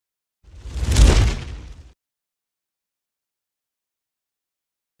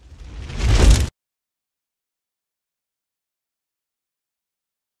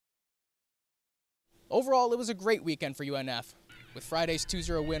Overall, it was a great weekend for UNF. With Friday's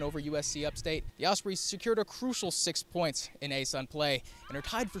 2-0 win over USC Upstate, the Ospreys secured a crucial 6 points in ASUN play and are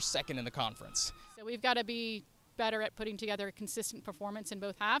tied for second in the conference. So we've got to be better at putting together a consistent performance in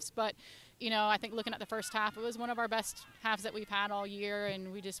both halves, but I think looking at the first half, it was one of our best halves that we've had all year,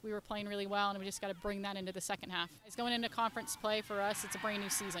 and we were playing really well, and we just got to bring that into the second half. It's going into conference play for us. It's a brand new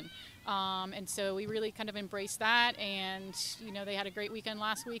season, and so we really kind of embraced that, and they had a great weekend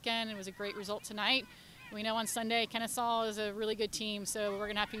last weekend, and it was a great result tonight. We know on Sunday Kennesaw is a really good team, so we're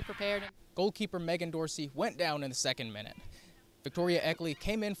going to have to be prepared. Goalkeeper Megan Dorsey went down in the second minute. Victoria Eckley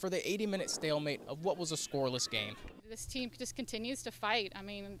came in for the 80-minute stalemate of what was a scoreless game. This team just continues to fight. I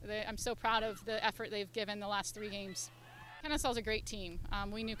mean, I'm so proud of the effort they've given the last 3 games. Kennesaw's a great team.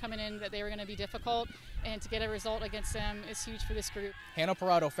 We knew coming in that they were going to be difficult, and to get a result against them is huge for this group. Hannah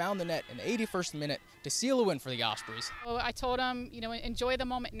Parado found the net in the 81st minute to seal a win for the Ospreys. So I told them, enjoy the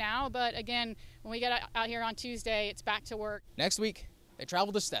moment now, but again, when we get out here on Tuesday, it's back to work. Next week, they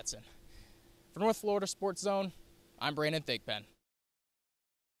travel to Stetson. For North Florida Sports Zone, I'm Brandon Thigpen.